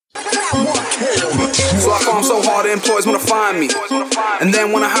So I farm so hard the employees wanna find me, and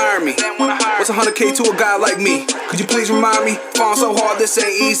then wanna hire me. What's 100K to a guy like me? Could you please remind me? Farm so hard, this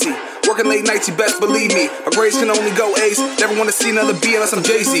ain't easy. Working late nights, you best believe me. My grades can only go ace. Never wanna see another B unless I'm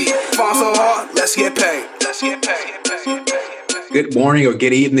Jay-Z. Farm so hard, let's get paid. Good morning or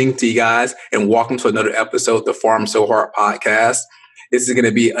good evening to you guys, and welcome to another episode of the Farm So Hard podcast. This is going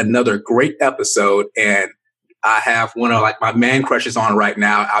to be another great episode, and I have one of my man crushes on right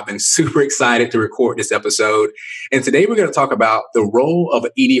now. I've been super excited to record this episode, and today we're going to talk about the role of an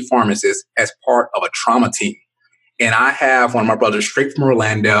ED pharmacist as part of a trauma team. And I have one of my brothers straight from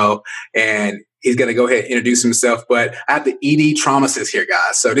Orlando, and he's going to go ahead and introduce himself. But I have the theEDTraumacist here,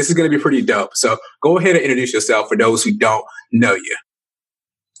 guys. So this is going to be pretty dope. So go ahead and introduce yourself for those who don't know you.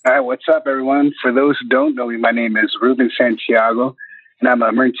 All right, what's up, everyone? For those who don't know me, my name is Ruben Santiago, and I'm an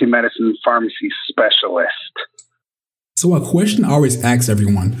emergency medicine pharmacy specialist. So a question I always ask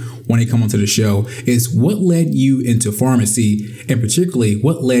everyone when they come onto the show is, what led you into pharmacy, and particularly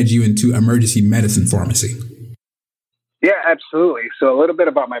what led you into emergency medicine pharmacy? Yeah, absolutely. So a little bit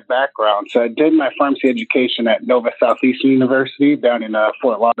about my background. So I did my pharmacy education at Nova Southeastern University down in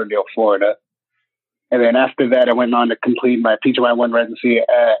Fort Lauderdale, Florida. And then after that, I went on to complete my PGY1 residency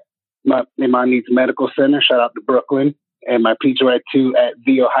at Iman Needs Medical Center. Shout out to Brooklyn. And my PGY2 at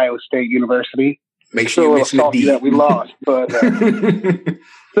The Ohio State University. Make sure you mention the D. That we lost, but still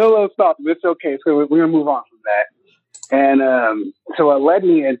a little salty, but it's okay. So we're going to move on from that. And so what led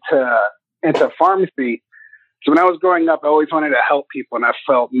me into pharmacy. So when I was growing up, I always wanted to help people, and I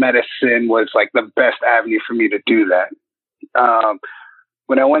felt medicine was like the best avenue for me to do that.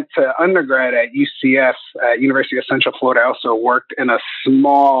 When I went to undergrad at UCF, at University of Central Florida, I also worked in a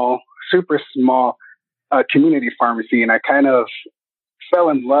super small community pharmacy, and I kind of fell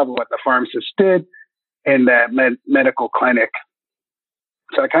in love with what the pharmacist did in that medical clinic.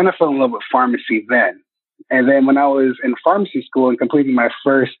 So I kind of fell in love with pharmacy then. And then when I was in pharmacy school and completing my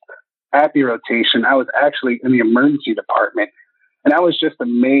first API rotation, I was actually in the emergency department. And I was just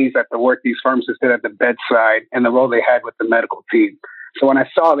amazed at the work these pharmacists did at the bedside and the role they had with the medical team. So when I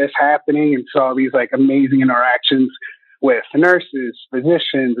saw this happening and saw these amazing interactions with nurses,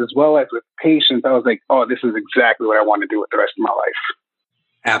 physicians, as well as with patients, I was like, oh, this is exactly what I want to do with the rest of my life.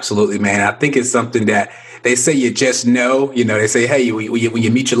 Absolutely, man. I think it's something that they say you just know. You know, they say, hey, when you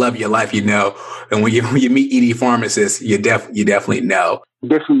meet your love of your life, you know. And when you meet ED pharmacists, you definitely know.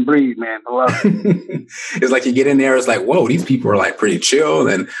 Different breed, man. I love it. It's like you get in there, it's like, whoa, these people are pretty chill,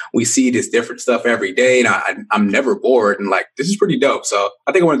 and we see this different stuff every day, and I'm never bored, and this is pretty dope. So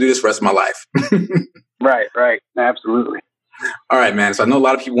I think I want to do this for the rest of my life. Right. Absolutely. All right, man. So I know a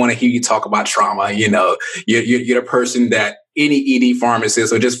lot of people want to hear you talk about trauma. You know, you're the person that any ED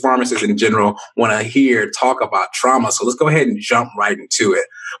pharmacist or just pharmacists in general want to hear talk about trauma. So let's go ahead and jump right into it.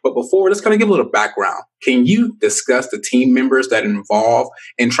 But before, let's kind of give a little background. Can you discuss the team members that are involved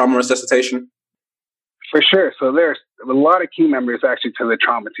in trauma resuscitation? For sure. So there's a lot of key members actually to the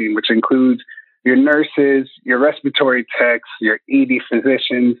trauma team, which includes your nurses, your respiratory techs, your ED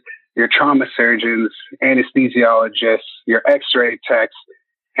physicians, your trauma surgeons, anesthesiologists, your x-ray techs,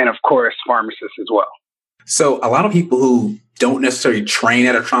 and of course, pharmacists as well. So a lot of people who don't necessarily train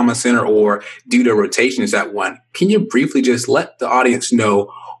at a trauma center or do their rotations at one, can you briefly just let the audience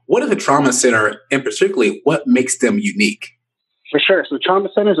know what is a trauma center and particularly what makes them unique? For sure. So trauma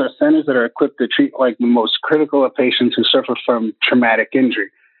centers are centers that are equipped to treat the most critical of patients who suffer from traumatic injury.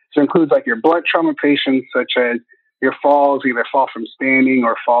 So it includes your blunt trauma patients, such as your falls, either fall from standing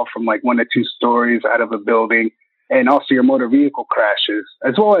or fall from 1 to 2 stories out of a building, and also your motor vehicle crashes,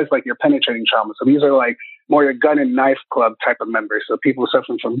 as well as your penetrating trauma. So these are more your gun and knife club type of members. So people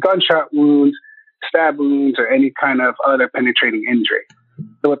suffering from gunshot wounds, stab wounds, or any kind of other penetrating injury.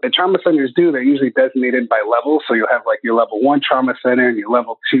 So what the trauma centers do, they're usually designated by level. So you'll have your level 1 trauma center and your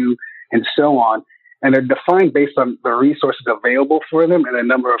level 2 and so on. And they're defined based on the resources available for them and the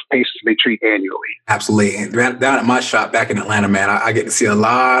number of patients they treat annually. Absolutely. And down at my shop back in Atlanta, man, I get to see a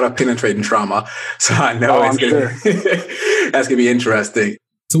lot of penetrating trauma. So I know that's going to be interesting.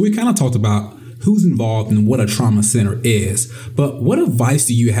 So we kind of talked about who's involved and what a trauma center is. But what advice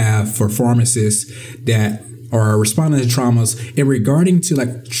do you have for pharmacists that are responding to traumas and regarding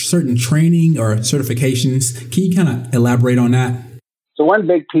to certain training or certifications? Can you kind of elaborate on that? So one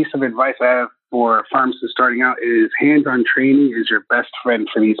big piece of advice I have for pharmacists starting out is hands-on training is your best friend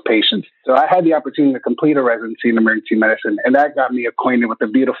for these patients. So I had the opportunity to complete a residency in emergency medicine, and that got me acquainted with the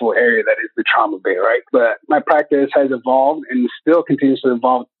beautiful area that is the trauma bay, right? But my practice has evolved and still continues to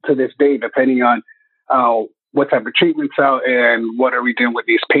evolve to this day, depending on what type of treatment's out and what are we doing with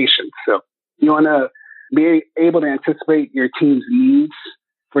these patients. So you want to be able to anticipate your team's needs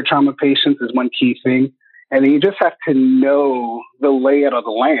for trauma patients is one key thing. And then you just have to know the layout of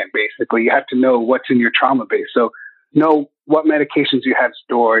the land, basically. You have to know what's in your trauma base. So know what medications you have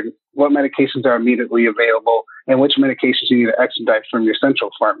stored, what medications are immediately available, and which medications you need to expedite from your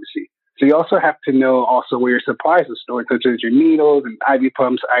central pharmacy. So you also have to know also where your supplies are stored, such as your needles and IV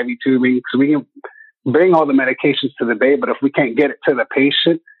pumps, IV tubing. So we can bring all the medications to the bay, but if we can't get it to the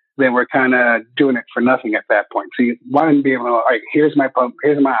patient, then we're kind of doing it for nothing at that point. So you want to be able to, all right, here's my pump,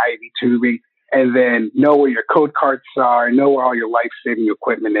 here's my IV tubing, and then know where your code cards are, know where all your life-saving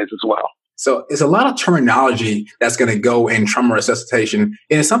equipment is as well. So it's a lot of terminology that's going to go in trauma resuscitation.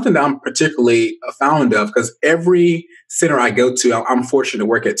 And it's something that I'm particularly fond of because every center I go to, I'm fortunate to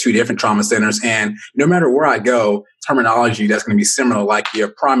work at 2 different trauma centers. And no matter where I go, terminology that's going to be similar, like your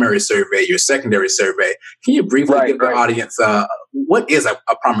primary survey, your secondary survey. Can you briefly give the audience, what is a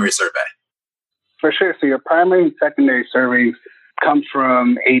primary survey? For sure. So your primary and secondary surveys come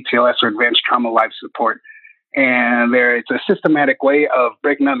from ATLS or Advanced Trauma Life Support. And it's a systematic way of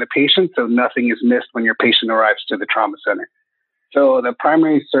breaking down the patient so nothing is missed when your patient arrives to the trauma center. So the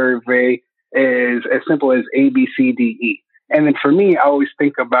primary survey is as simple as A, B, C, D, E. And then for me, I always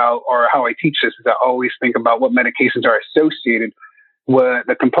think about, or how I teach this is I always think about what medications are associated with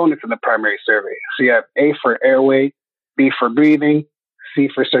the components of the primary survey. So you have A for airway, B for breathing, C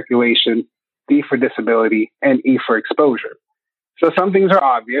for circulation, D for disability, and E for exposure. So some things are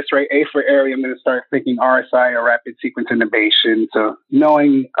obvious, right? A for area, I'm going to start thinking RSI or rapid sequence intubation. So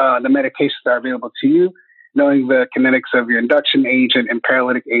knowing the medications that are available to you, knowing the kinetics of your induction agent and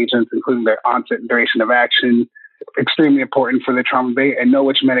paralytic agents, including their onset and duration of action, extremely important for the trauma bay, and know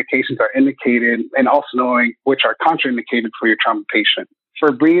which medications are indicated, and also knowing which are contraindicated for your trauma patient.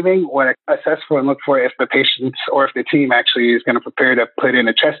 For breathing, what I assess for and look for if the patient or if the team actually is going to prepare to put in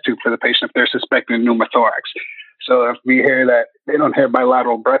a chest tube for the patient if they're suspecting pneumothorax. So if we hear that they don't hear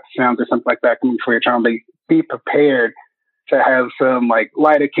bilateral breath sounds or something like that coming for your trauma, be prepared to have some like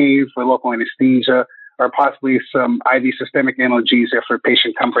lidocaine for local anesthesia or possibly some IV systemic analgesia for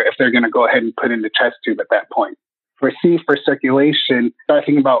patient comfort if they're going to go ahead and put in the chest tube at that point. For C, for circulation, start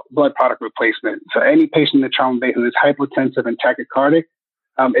thinking about blood product replacement. So any patient in the trauma bay who is hypotensive and tachycardic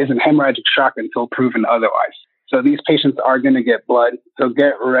is in hemorrhagic shock until proven otherwise. So these patients are going to get blood. So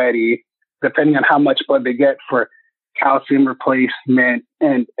get ready, depending on how much blood they get, for calcium replacement.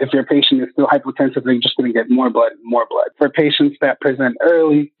 And if your patient is still hypotensive, they're just going to get more blood. For patients that present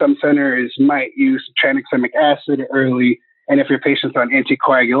early, some centers might use tranexamic acid early. And if your patient's on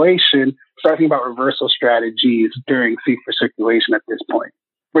anticoagulation, start thinking about reversal strategies during C for circulation at this point.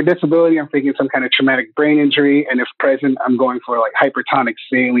 For disability, I'm thinking some kind of traumatic brain injury. And if present, I'm going for like hypertonic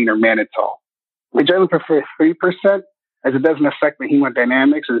saline or mannitol. We generally prefer 3% as it doesn't affect the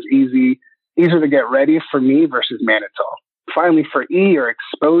hemodynamics. It's easier to get ready for me versus mannitol. Finally, for E or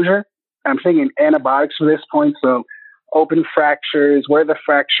exposure, I'm thinking antibiotics for this point. So open fractures, where the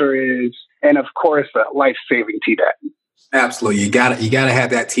fracture is, and of course, life-saving TDAP. Absolutely. You gotta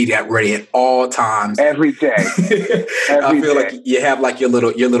have that TDAP ready at all times. Every day. I feel like you have like your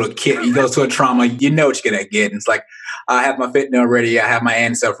little kit. You go to a trauma, you know what you're gonna get. And it's like, I have my fentanyl ready, I have my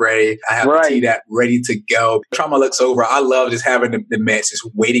anti-stuff ready, I have the TDAP ready to go. Trauma looks over. I love just having the meds just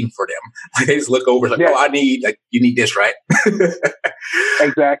waiting for them. They just look over, like, you need this, right?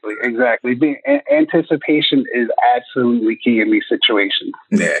 Exactly. Anticipation is absolutely key in these situations.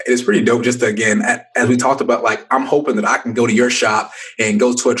 Yeah, it's pretty dope. Just again, as we talked about, like, I'm hoping that I can go to your shop and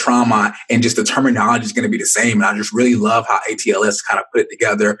go to a trauma and just the terminology is going to be the same. And I just really love how ATLS kind of put it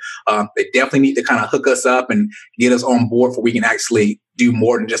together. They definitely need to kind of hook us up and get us on board so we can actually do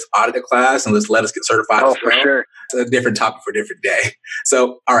more than just audit the class and let us get certified. Oh, for sure. It's a different topic for a different day.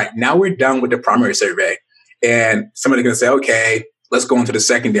 So, all right, now we're done with the primary survey. And somebody's going to say, okay, let's go into the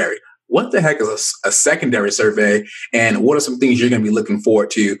secondary. What the heck is a secondary survey? And what are some things you're going to be looking forward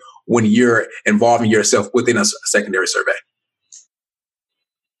to when you're involving yourself within a secondary survey?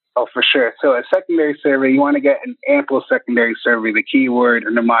 Oh, for sure. So a secondary survey, you want to get an ample secondary survey. The key word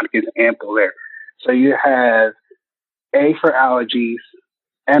or mnemonic is ample there. So you have A for allergies,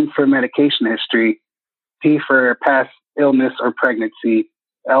 M for medication history, P for past illness or pregnancy,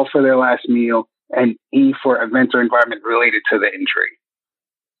 L for their last meal, and E for event or environment related to the injury.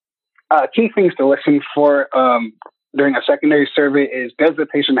 Key things to listen for during a secondary survey is, does the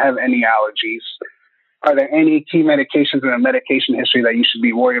patient have any allergies? Are there any key medications in a medication history that you should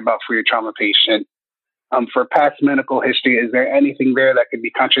be worried about for your trauma patient? For past medical history, is there anything there that could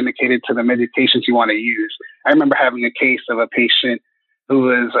be contraindicated to the medications you want to use? I remember having a case of a patient who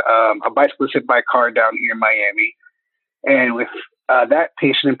was a bicyclist hit by a car down here in Miami. And with that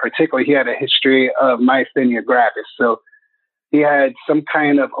patient in particular, he had a history of myasthenia gravis. So he had some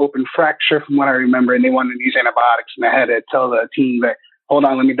kind of open fracture from what I remember, and they wanted to use antibiotics. And I had to tell the team that, hold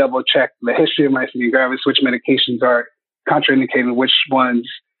on, let me double check the history of myasthenia gravis, which medications are contraindicated, which ones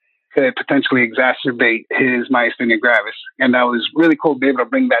could potentially exacerbate his myasthenia gravis. And that was really cool to be able to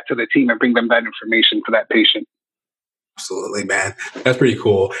bring that to the team and bring them that information for that patient. Absolutely, man. That's pretty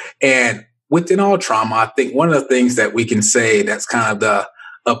cool. And within all trauma, I think one of the things that we can say that's kind of the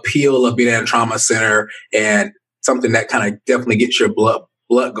appeal of being at a trauma center and something that kind of definitely gets your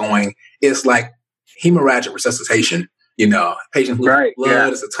blood going is like hemorrhagic resuscitation. You know, patients losing blood. Yeah.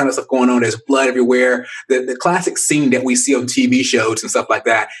 There's a ton of stuff going on. There's blood everywhere. The classic scene that we see on TV shows and stuff like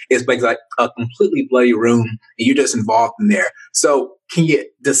that is like a completely bloody room, and you're just involved in there. So can you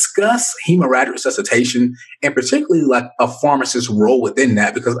discuss hemorrhagic resuscitation and particularly like a pharmacist's role within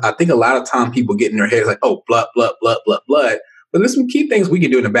that? Because I think a lot of time people get in their heads like, oh, blood. But there's some key things we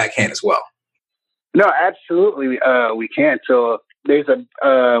can do in the backhand as well. No, absolutely. We can. So there's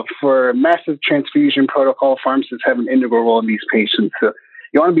for massive transfusion protocol, pharmacists have an integral role in these patients. So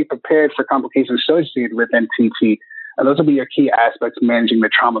you want to be prepared for complications associated with NTT. And those will be your key aspects of managing the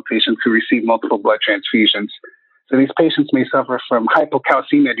trauma patients who receive multiple blood transfusions. So these patients may suffer from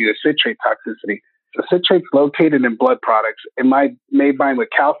hypocalcemia due to citrate toxicity. So citrate's located in blood products. It may bind with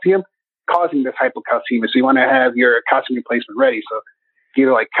calcium, causing this hypocalcemia. So you want to have your calcium replacement ready. So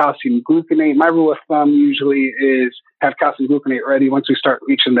either like calcium gluconate. My rule of thumb usually is have calcium gluconate ready. Once we start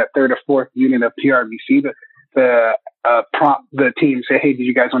reaching that third or fourth unit of PRBC, prompt the team, say, hey, did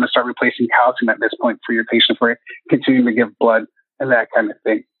you guys want to start replacing calcium at this point for your patient for continuing to give blood and that kind of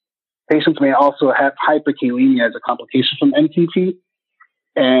thing. Patients may also have hyperkalemia as a complication from NTT.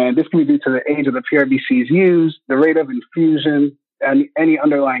 And this can be due to the age of the PRBCs used, the rate of infusion, and any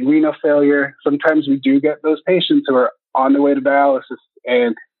underlying renal failure. Sometimes we do get those patients who are on the way to dialysis,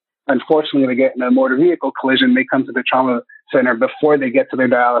 and unfortunately, they get in a motor vehicle collision. They come to the trauma center before they get to their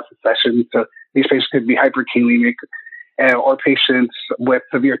dialysis session. So these patients could be hyperkalemic, or patients with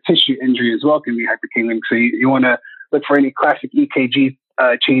severe tissue injury as well can be hyperkalemic. So you want to look for any classic EKG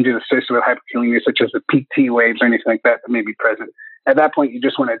changes associated with hyperkalemia, such as the peak T waves or anything like that may be present. At that point, you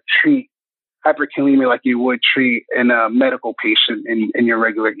just want to treat hyperkalemia like you would treat in a medical patient in your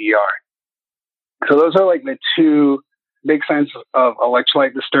regular ER. So those are like the two big signs of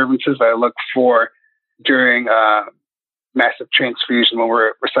electrolyte disturbances that I look for during massive transfusion when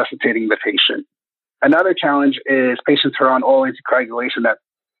we're resuscitating the patient. Another challenge is patients who are on oral anticoagulation that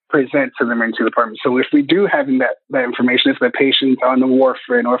present to the emergency department. So if we do have that information, if the patient's on the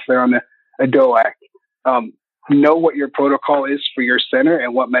warfarin or if they're on a DOAC, know what your protocol is for your center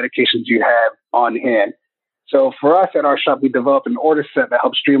and what medications you have on hand. So for us at our shop, we developed an order set that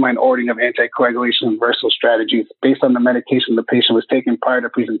helps streamline ordering of anticoagulation and reversal strategies based on the medication the patient was taking prior to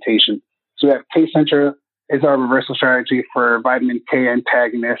presentation. So we have K-Centra is our reversal strategy for vitamin K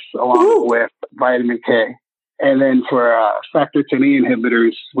antagonists along with vitamin K. And then for factor Xa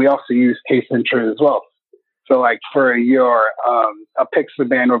inhibitors, we also use K-Centra as well. So like for your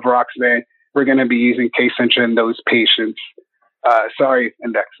apixaban or Viroxaban, we're going to be using K-Centra in those patients. Sorry,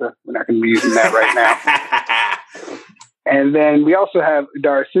 Indexa. We're not going to be using that right now. And then we also have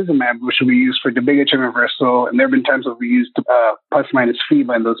daracizumab, which we use for debigatran reversal. And there have been times where we used plus minus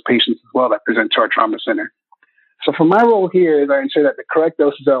FEBA in those patients as well that present to our trauma center. So for my role here is I ensure that the correct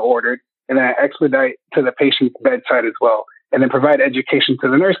doses are ordered, and then I expedite to the patient's bedside as well, and then provide education to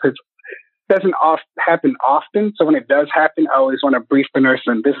the nurse because it doesn't happen often. So when it does happen, I always want to brief the nurse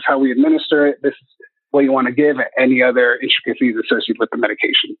on this is how we administer it, this is what you want to give, and any other intricacies associated with the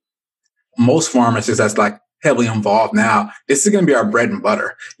medication. Most pharmacists that's like heavily involved now, this is going to be our bread and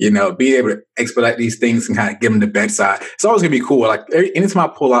butter, being able to expedite these things and kind of give them to bedside. It's always going to be cool. Like anytime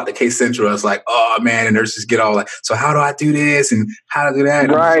I pull out the K-Centra, it's like, oh man, and nurses get all like, so how do I do this and how to do that?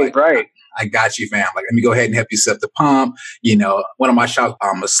 And right. I got you, fam. Like, let me go ahead and help you set the pump. One of my shops,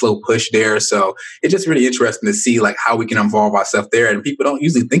 a slow push there. So it's just really interesting to see like how we can involve ourselves there. And people don't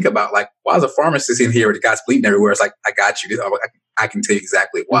usually think about like, why is a pharmacist in here with the guys bleeding everywhere? It's like, I got you. I can tell you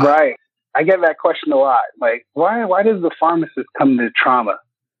exactly why. Right. I get that question a lot. Like, why does the pharmacist come to trauma?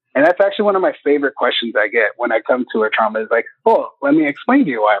 And that's actually one of my favorite questions I get when I come to a trauma is like, oh, let me explain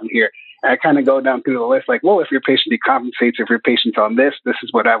to you why I'm here. And I kind of go down through the list like, well, if your patient decompensates, if your patient's on this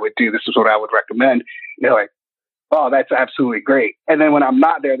is what I would do. This is what I would recommend. And they're like, oh, that's absolutely great. And then when I'm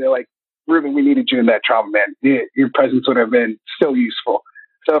not there, they're like, Ruben, we needed you in that trauma, man. Your presence would have been so useful.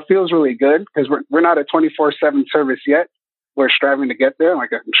 So it feels really good because we're not a 24/7 service yet. We're striving to get there. Like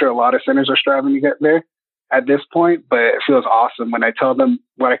I'm sure a lot of centers are striving to get there at this point, but it feels awesome when I tell them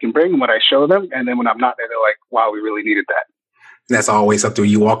what I can bring and what I show them. And then when I'm not there, they're like, wow, we really needed that. that's always something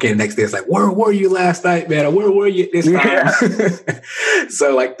you walk in the next day. It's like, where were you last night, man? Or where were you this time? Yeah.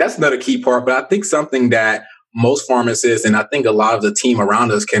 So like, that's another key part. But I think something that most pharmacists, and I think a lot of the team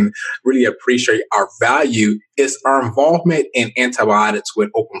around us can really appreciate our value, is our involvement in antibiotics with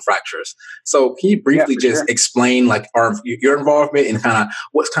open fractures. So can you briefly just explain like your involvement and kind of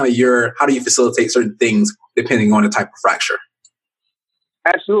what's kind of how do you facilitate certain things depending on the type of fracture?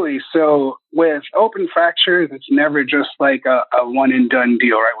 Absolutely. So with open fractures, it's never just like a one and done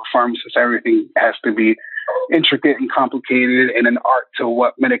deal, right? With pharmacists, everything has to be intricate and complicated and an art to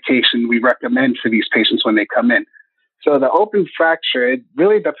what medication we recommend for these patients when they come in. So the open fracture, it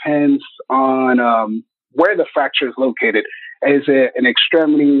really depends on where the fracture is located. Is it an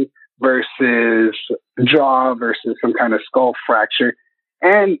extremity versus jaw versus some kind of skull fracture?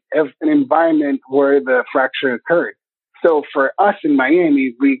 And if an environment where the fracture occurred. So for us in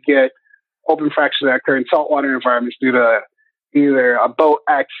Miami, we get open fractures that occur in saltwater environments due to either a boat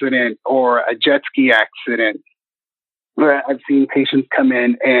accident or a jet ski accident. Where I've seen patients come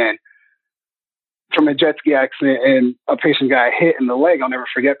in and from a jet ski accident and a patient got hit in the leg. I'll never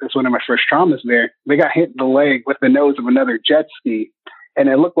forget this, one of my first traumas there. They got hit in the leg with the nose of another jet ski and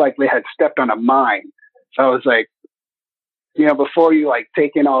it looked like they had stepped on a mine. So I was like, before you like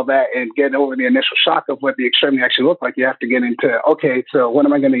take in all that and get over the initial shock of what the extremity actually looked like, you have to get into, okay, so what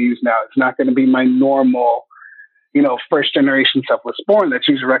am I going to use now? It's not going to be my normal, first generation cephalosporin that's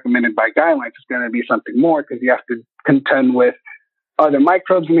usually recommended by guidelines. It's going to be something more because you have to contend with other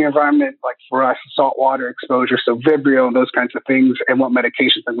microbes in the environment, like for us, saltwater exposure, so Vibrio and those kinds of things, and what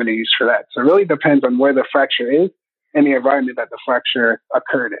medications I'm going to use for that. So it really depends on where the fracture is and the environment that the fracture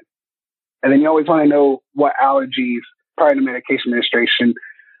occurred in. And then you always want to know what allergies prior to medication administration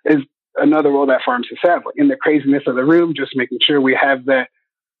is another role that pharmacists have. Like in the craziness of the room, just making sure we have that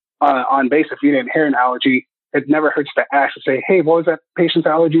on base. If you didn't hear an allergy, it never hurts to ask to say, hey, what was that patient's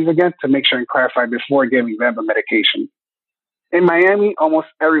allergies again? To make sure and clarify before giving them a medication. In Miami, almost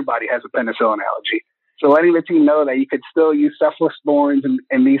everybody has a penicillin allergy. So letting the team know that you could still use cephalosporins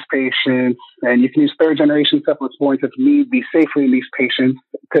in these patients, and you can use third generation cephalosporins if need be safely in these patients,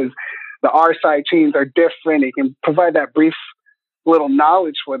 because the R side chains are different. It can provide that brief little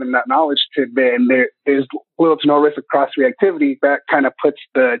knowledge for them, that knowledge tidbit, and there's little to no risk of cross-reactivity. That kind of puts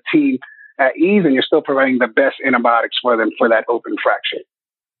the team at ease, and you're still providing the best antibiotics for them for that open fracture.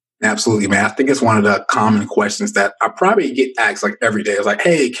 Absolutely, man. I think it's one of the common questions that I probably get asked like every day. It's like,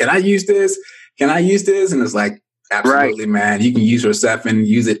 hey, can I use this? Can I use this? And it's like, absolutely, right, man. You can use Herceptin,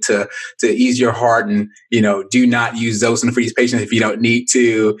 use it to ease your heart, and do not use Zosyn for these patients if you don't need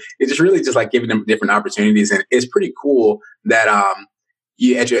to. It's just really just like giving them different opportunities, and it's pretty cool that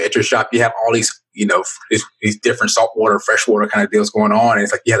you at your shop you have all these these different saltwater, freshwater kind of deals going on. And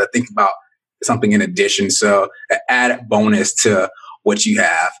it's like you have to think about something in addition, so an added bonus to what you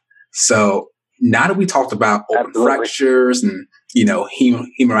have. So now that we talked about open fractures and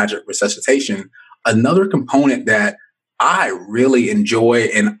hemorrhagic resuscitation, another component that I really enjoy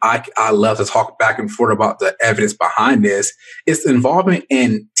and I love to talk back and forth about the evidence behind this is the involvement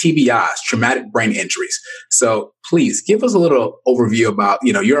in TBIs, traumatic brain injuries. So please give us a little overview about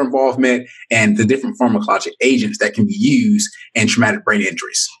your involvement and the different pharmacologic agents that can be used in traumatic brain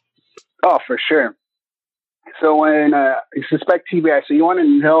injuries. Oh, for sure. So when you suspect TBI, so you want to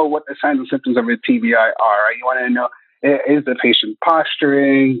know what the signs and symptoms of a TBI are. Right? You want to know, is the patient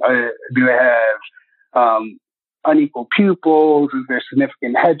posturing? Do they have unequal pupils? Is there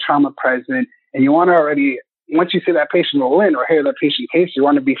significant head trauma present? And you want to already, once you see that patient roll in or hear that patient case, you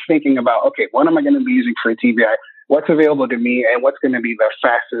want to be thinking about, okay, what am I going to be using for a TBI? What's available to me? And what's going to be the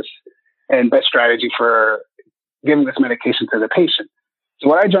fastest and best strategy for giving this medication to the patient? So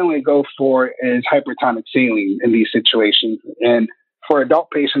what I generally go for is hypertonic saline in these situations. And for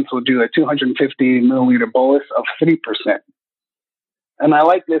adult patients, we'll do a 250 milliliter bolus of 3%. And I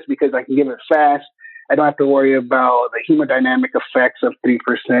like this because I can give it fast. I don't have to worry about the hemodynamic effects of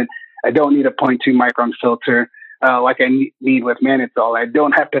 3%. I don't need a 0.2 micron filter like I need with mannitol. I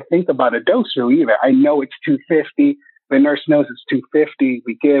don't have to think about a dose really either. I know it's 250. The nurse knows it's 250.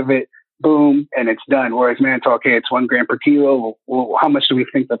 We give it, boom, and it's done. Whereas mannitol, okay, it's 1 gram per kilo. Well, how much do we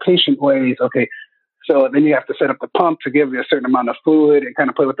think the patient weighs? Okay, so then you have to set up the pump to give you a certain amount of fluid and kind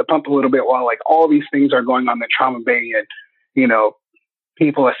of play with the pump a little bit while like all these things are going on the trauma bay and,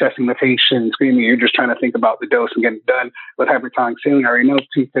 people assessing the patient, screaming. You're just trying to think about the dose and get it done. With hypertonic saline, I already know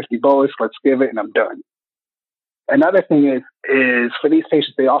 250 bolus. Let's give it, and I'm done. Another thing is for these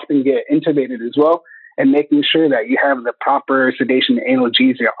patients, they often get intubated as well, and making sure that you have the proper sedation and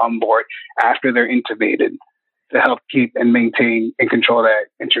analgesia on board after they're intubated to help keep and maintain and control that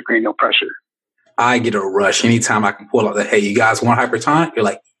intracranial pressure. I get a rush anytime I can pull out the, hey, you guys want hypertonic? You're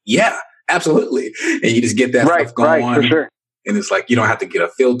like, yeah, absolutely. And you just get that stuff going. Right, for sure. And it's like, you don't have to get a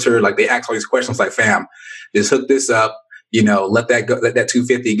filter. Like they ask all these questions like, fam, just hook this up, let that go, let that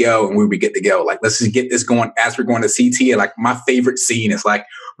 250 go, and we'll be good to go. Like, let's just get this going as we're going to CT. And like my favorite scene is like,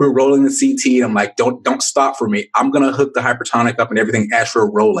 we're rolling the CT and I'm like, don't stop for me. I'm going to hook the hypertonic up and everything as we're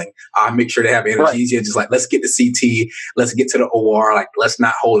rolling. I'll make sure to have anesthesia. Just like, let's get to CT. Let's get to the OR. Like, let's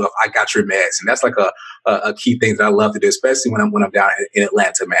not hold up. I got your meds. And that's like a key thing that I love to do, especially when I'm down in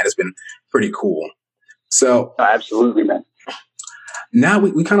Atlanta, man. It's been pretty cool. So absolutely, man. Now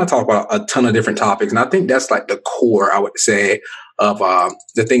we kind of talk about a ton of different topics, and I think that's like the core, I would say, of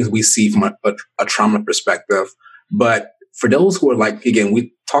the things we see from a trauma perspective. But for those who are like, again,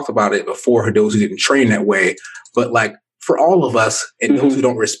 we talked about it before, for those who didn't train that way, but like for all of us and those who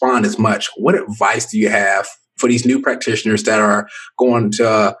don't respond as much, what advice do you have for these new practitioners that are going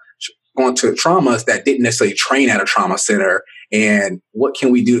to traumas that didn't necessarily train at a trauma center? And what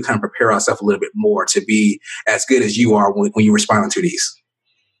can we do to kind of prepare ourselves a little bit more to be as good as you are when you respond to these?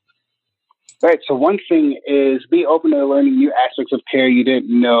 Right. So one thing is be open to learning new aspects of care you didn't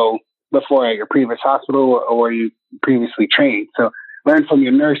know before at your previous hospital or you previously trained. So learn from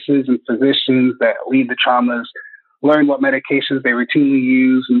your nurses and physicians that lead the traumas, learn what medications they routinely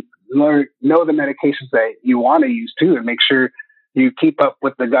use, and know the medications that you want to use too, and make sure you keep up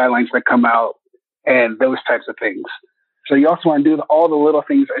with the guidelines that come out and those types of things. So you also want to do all the little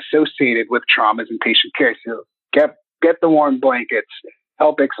things associated with traumas and patient care. So get the warm blankets,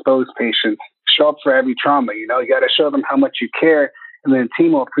 help expose patients, show up for every trauma. You got to show them how much you care, and then the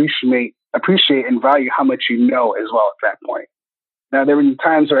team will appreciate and value how much you know as well at that point. Now, there were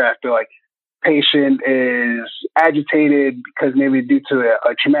times where after like patient is agitated because maybe due to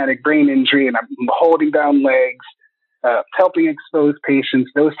a traumatic brain injury, and I'm holding down legs, helping expose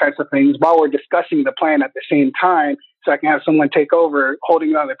patients, those types of things, while we're discussing the plan at the same time, so I can have someone take over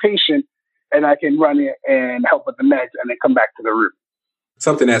holding on the patient, and I can run it and help with the meds and then come back to the room.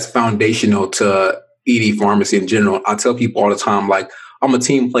 Something that's foundational to ED pharmacy in general. I tell people all the time, like, I'm a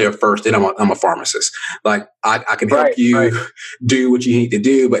team player first, then I'm a pharmacist. Like, I can help you do what you need to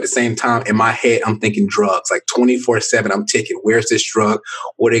do, but at the same time, in my head, I'm thinking drugs. Like 24/7, I'm ticking. Where's this drug?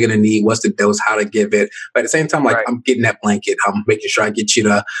 What are they going to need? What's the dose? How to give it? But at the same time, like I'm getting that blanket. I'm making sure I get you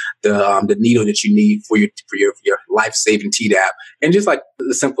the needle that you need for your life-saving Tdap, and just like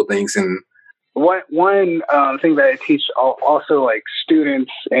the simple things. And one thing that I teach also like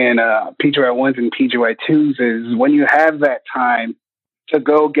students and PGY1s and PGY2s is when you have that time to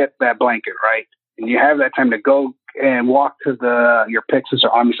go get that blanket, right? And you have that time to go and walk to your Pyxis or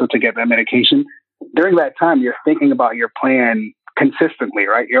Omnicell to get that medication. During that time, you're thinking about your plan consistently,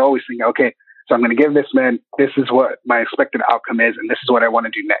 right? You're always thinking, okay, so I'm going to give this man, this is what my expected outcome is, and this is what I want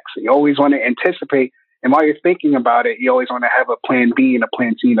to do next. So you always want to anticipate, and while you're thinking about it, you always want to have a plan B and a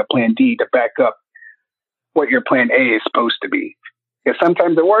plan C and a plan D to back up what your plan A is supposed to be. Because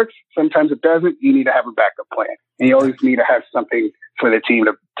sometimes it works, sometimes it doesn't. You need to have a backup plan. And you always need to have something for the team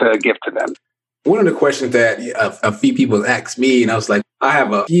to give to them. One of the questions that a few people asked me, and I was like, I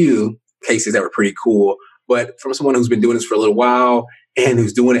have a few cases that were pretty cool, but from someone who's been doing this for a little while and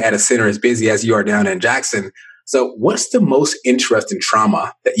who's doing it at a center as busy as you are down in Jackson. So what's the most interesting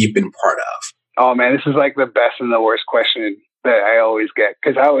trauma that you've been part of? Oh, man, this is like the best and the worst question that I always get.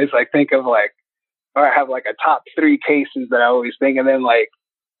 Because I always like think of like, or I have like a top 3 cases that I always think. And then like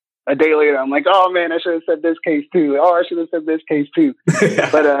a day later, I'm like, oh man, I should have said this case too. Oh, I should have said this case too.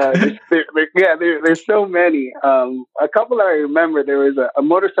 But there's so many. A couple that I remember, there was a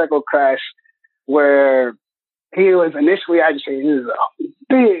motorcycle crash where he was initially agitated. He was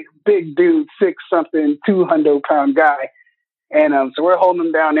a big dude, 6-something, 200-pound guy. And so we're holding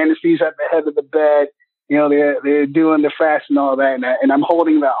him down, anesthesia at the head of the bed. They're doing the fast and all that. And I'm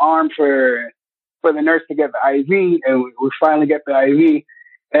holding the arm for the nurse to get the IV, and we finally get the IV.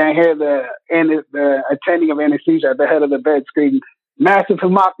 And I hear the attending of anesthesia at the head of the bed screaming, massive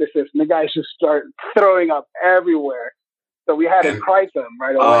hemoptysis, and the guys just start throwing up everywhere. So we had to crisis him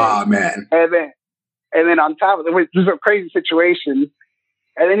right away. Oh, man. And then on top of it, this is a crazy situation.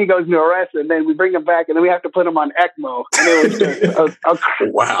 And then he goes into arrest, and then we bring him back, and then we have to put him on ECMO. And it was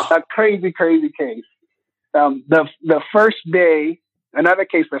just a crazy, crazy case. The first day, another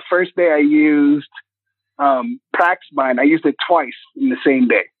case, the first day I used Praxbind, I used it twice in the same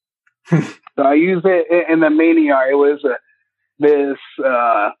day. So I used it in the main ER. It was this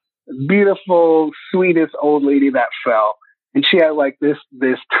beautiful, sweetest old lady that fell, and she had like this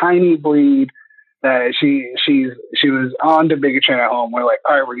tiny bleed that she was on dabigatran at home. We're like,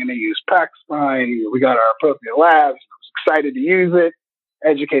 all right, we're going to use Praxbind. We got our appropriate labs. I was excited to use it.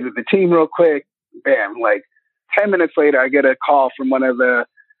 Educated the team real quick. bam, like 10 minutes later, I get a call from one of the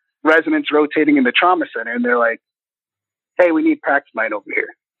residents rotating in the trauma center, and they're like, "Hey, we need Paxmine over here."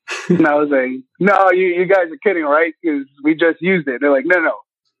 And I was like, "No, you guys are kidding, right? Because we just used it." They're like, "No."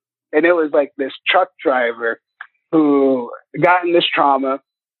 And it was like this truck driver who got in this trauma.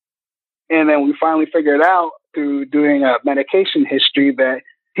 And then we finally figured out through doing a medication history that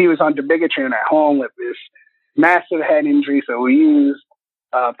he was on dabigatran at home with this massive head injury. So we used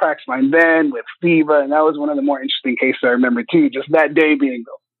Paxmine then with fever. And that was one of the more interesting cases I remember too. Just that day being,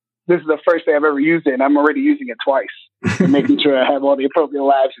 this is the first day I've ever used it, and I'm already using it twice, making sure I have all the appropriate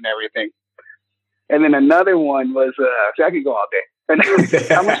labs and everything. And then another one was, I could go all day. And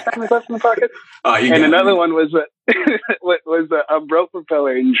how much time is left in the pocket? And another one was a broke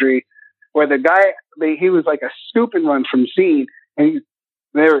propeller injury, where the guy, he was like a scoop and run from scene, and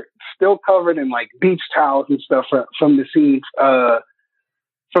they were still covered in like beach towels and stuff from the scene,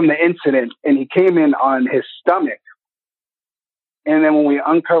 from the incident. And he came in on his stomach. And then when we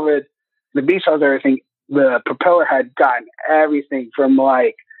uncovered the beach towels and everything, the propeller had gotten everything from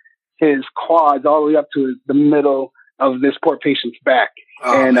like his quads all the way up to the middle of this poor patient's back.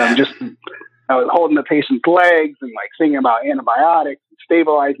 I was holding the patient's legs and like thinking about antibiotics and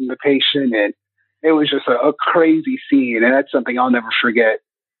stabilizing the patient. And it was just a crazy scene. And that's something I'll never forget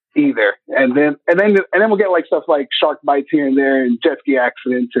either. And then we'll get like stuff like shark bites here and there and jet ski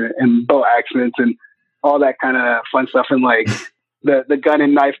accidents and boat accidents and all that kind of fun stuff. And like the gun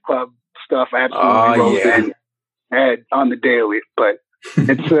and knife club stuff I absolutely rolled in on the daily. But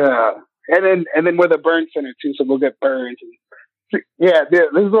it's, and then we're the burn center too. So we'll get burns and, yeah, this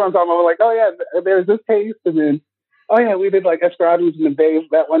is what I'm talking about. We're like, oh yeah, there's this case, and then, oh yeah, we did like Esperados in the Bay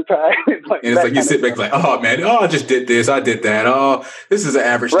that one time. It's like you sit back like, oh man, I just did this, I did that. Oh, this is an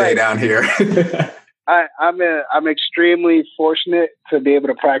average day down here. I'm extremely fortunate to be able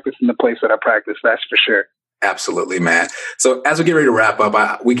to practice in the place that I practice. That's for sure. Absolutely, man. So as we get ready to wrap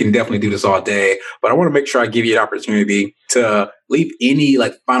up, we can definitely do this all day, but I want to make sure I give you an opportunity to leave any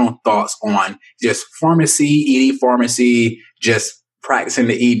like final thoughts on just pharmacy, ED pharmacy, just practicing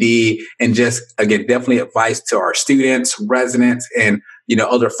the ED, and just, again, definitely advice to our students, residents, and,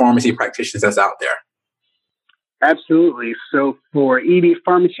 other pharmacy practitioners that's out there. Absolutely. So for ED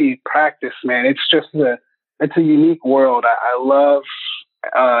pharmacy practice, man, it's a unique world. I love,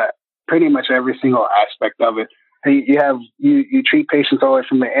 pretty much every single aspect of it. You treat patients all the way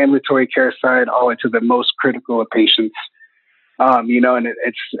from the ambulatory care side all the way to the most critical of patients. And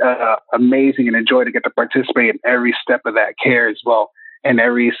it's amazing and a joy to get to participate in every step of that care as well, and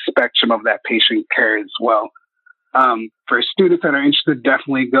every spectrum of that patient care as well. For students that are interested,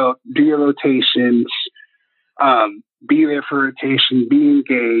 definitely go do your rotations, be there for rotation, be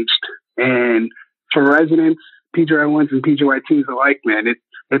engaged. And for residents, PGY1s and PGY2s alike, man,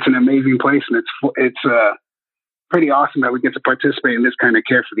 it's an amazing place, and it's pretty awesome that we get to participate in this kind of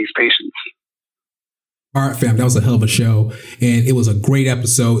care for these patients. All right, fam, that was a hell of a show, and it was a great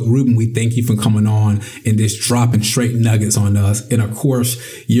episode. Ruben, we thank you for coming on and just dropping straight nuggets on us. And of course,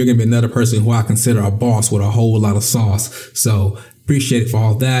 you're going to be another person who I consider a boss with a whole lot of sauce. So appreciate it for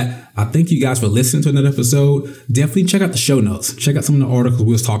all that. I thank you guys for listening to another episode. Definitely check out the show notes. Check out some of the articles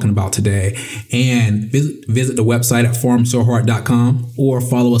we was talking about today, and visit the website at pharmsohard.com, or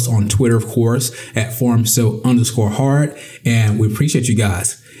follow us on Twitter, of course, at pharmso_hard. And we appreciate you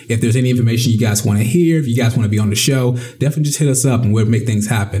guys. If there's any information you guys want to hear, if you guys want to be on the show, definitely just hit us up and we'll make things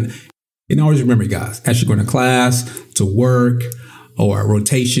happen. And always remember, guys, as you're going to class, to work, or a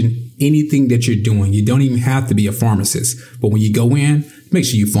rotation, anything that you're doing, you don't even have to be a pharmacist. But when you go in, make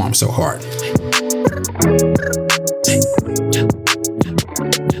sure you farm so hard.